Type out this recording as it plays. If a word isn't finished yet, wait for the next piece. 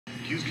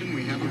Houston,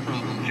 we have a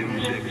problem. June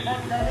 6,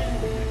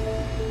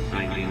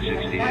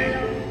 1968.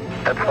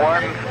 It's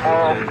one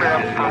small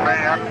step for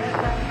man,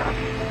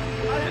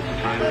 At the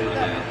time of his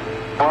death,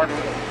 one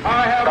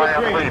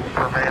giant leap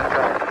for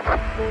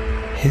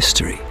mankind.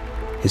 History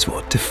is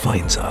what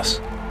defines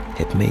us.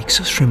 It makes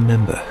us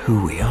remember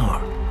who we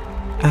are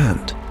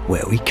and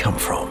where we come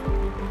from.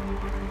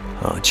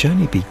 Our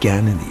journey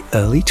began in the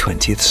early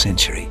 20th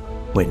century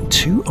when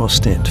two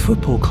Ostend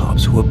football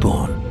clubs were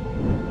born.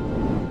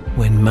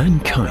 When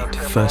mankind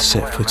first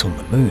set foot on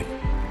the moon,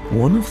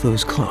 one of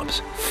those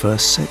clubs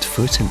first set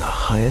foot in the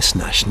highest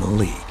national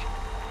league.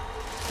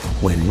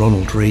 When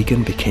Ronald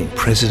Reagan became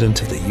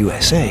president of the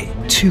USA,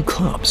 two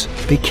clubs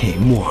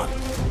became one.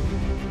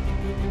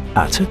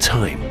 At a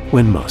time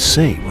when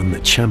Marseille won the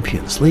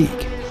Champions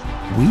League,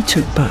 we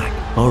took back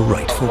our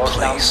rightful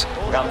place.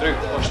 We gaan terug,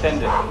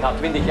 Oostende. Na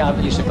 20 jaar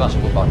de eerste klasse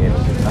voetbal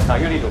geven. Dat gaan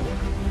jullie doen.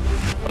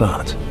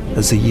 But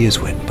as the years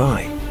went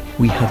by,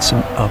 we had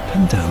some up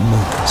and down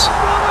moments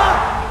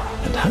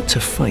and had to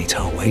fight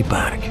our way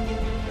back.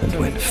 And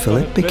when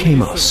Philip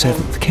became our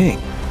seventh king,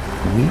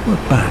 we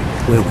were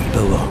back where we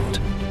belonged.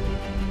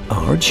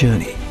 Our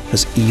journey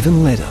has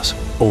even led us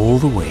all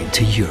the way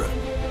to Europe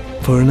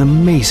for an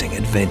amazing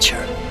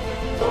adventure.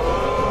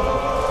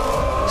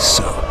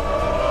 So,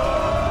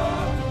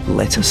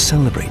 let us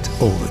celebrate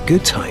all the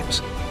good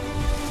times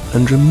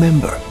and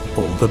remember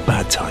all the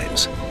bad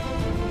times.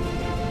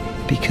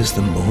 Because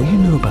the more you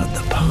know about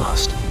the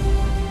past,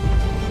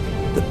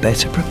 the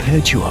better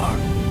prepared you are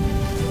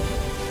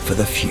for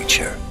the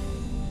future.